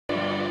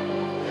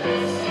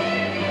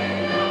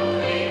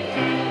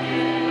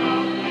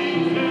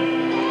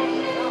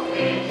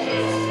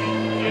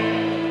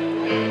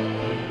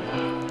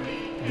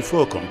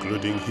before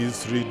concluding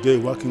his 3-day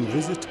working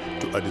visit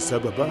to Addis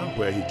Ababa,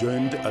 where he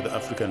joined other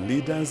African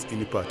leaders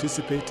in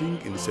participating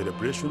in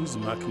celebrations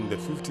marking the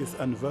 50th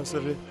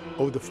anniversary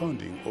of the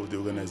founding of the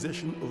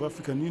Organization of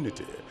African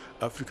Unity,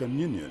 African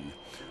Union.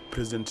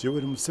 President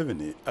Yoweri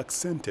Museveni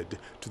accented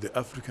to the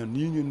African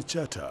Union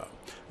Charter,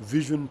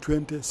 Vision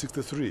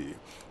 2063,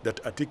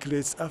 that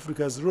articulates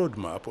Africa's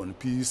roadmap on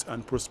peace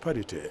and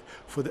prosperity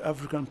for the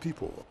African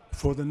people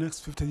for the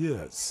next 50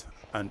 years,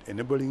 and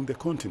enabling the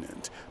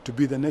continent to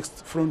be the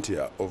next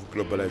frontier of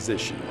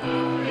globalization.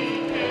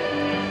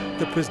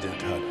 The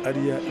president had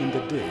earlier in the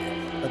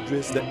day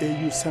addressed the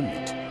AU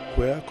summit,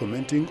 where,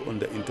 commenting on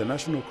the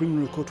International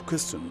Criminal Court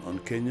question on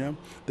Kenya,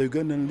 the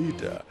Ugandan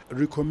leader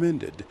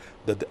recommended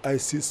that the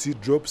ICC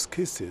drops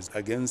cases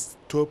against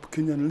top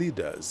Kenyan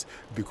leaders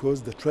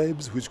because the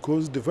tribes which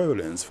caused the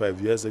violence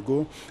 5 years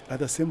ago are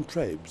the same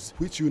tribes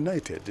which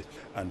united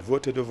and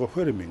voted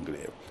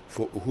overwhelmingly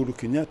for Uhuru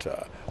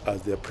Kenyatta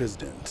as their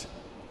president.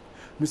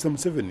 Mr.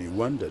 Museveni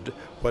wondered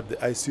what the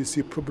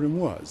ICC problem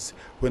was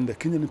when the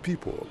Kenyan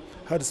people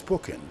had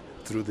spoken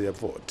through their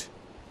vote.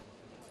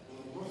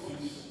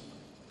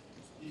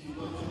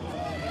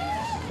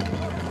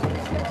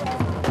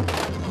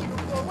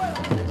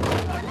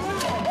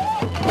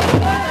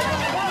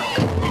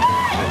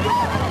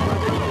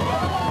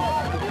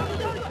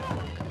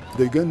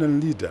 The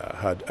Ugandan leader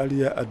had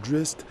earlier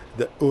addressed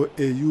the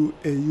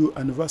OAU-AU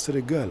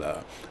Anniversary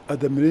Gala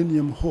at the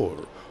Millennium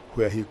Hall,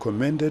 where he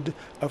commended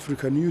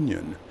African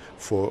Union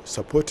for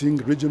supporting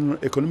regional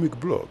economic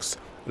blocs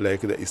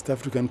like the East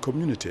African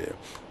Community,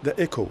 the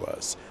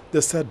ECOWAS, the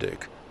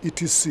SADC,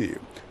 etc.,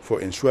 for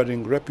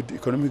ensuring rapid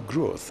economic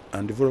growth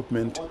and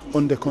development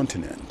on the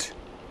continent.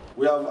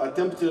 We have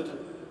attempted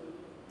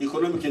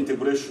economic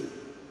integration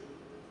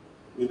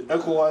with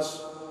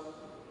ECOWAS,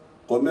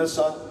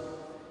 COMESA,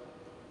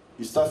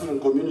 East African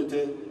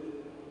Community,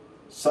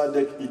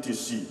 SADC,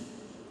 etc.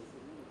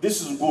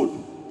 This is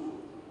good.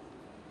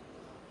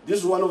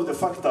 This is one of the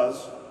factors.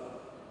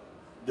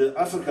 The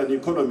African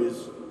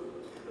economies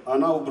are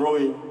now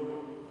growing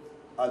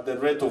at the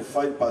rate of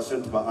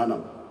 5% per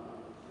annum,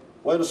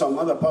 while some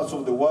other parts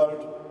of the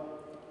world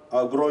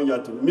are growing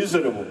at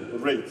miserable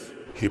rates.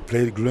 He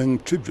paid glowing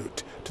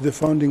tribute to the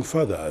founding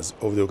fathers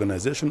of the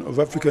Organization of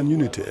African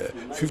Unity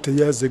 50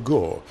 years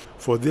ago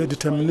for their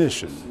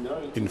determination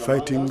in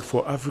fighting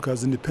for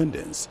Africa's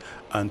independence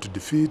and to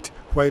defeat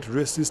white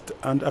racist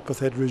and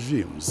apartheid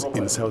regimes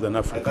in Southern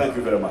Africa. Thank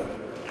you very much.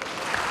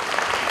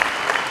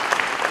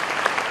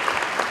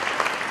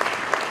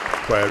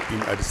 While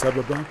in Addis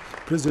Ababa,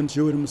 President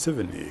Yoweri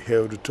Museveni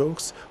held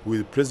talks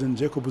with President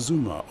Jacob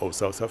Zuma of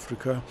South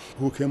Africa,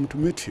 who came to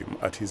meet him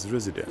at his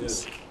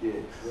residence.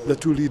 The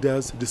two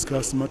leaders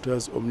discussed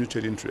matters of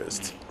mutual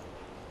interest.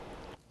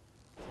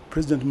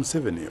 President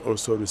Museveni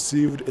also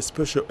received a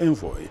special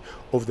envoy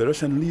of the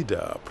Russian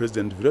leader,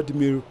 President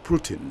Vladimir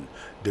Putin,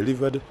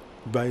 delivered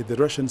by the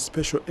Russian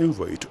Special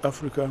Envoy to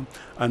Africa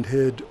and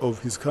head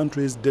of his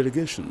country's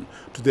delegation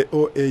to the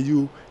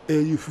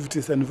OAU-AU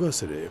 50th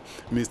anniversary,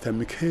 Mr.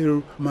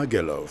 Mikhail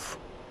Maghelov.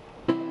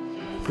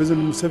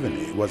 President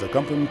Museveni was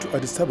accompanied to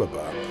Addis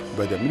Ababa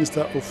by the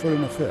Minister of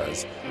Foreign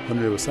Affairs,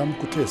 Honorable Sam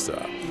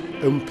Kutesa,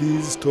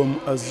 MPs Tom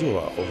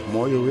Azoa of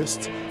Moyo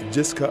West,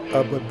 Jessica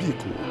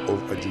Ababiku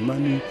of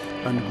Adjumani,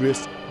 and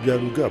Grace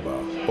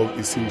Byarugaba of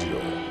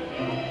Isinjiro.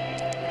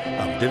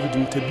 I'm David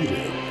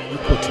Mtebire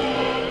reporting.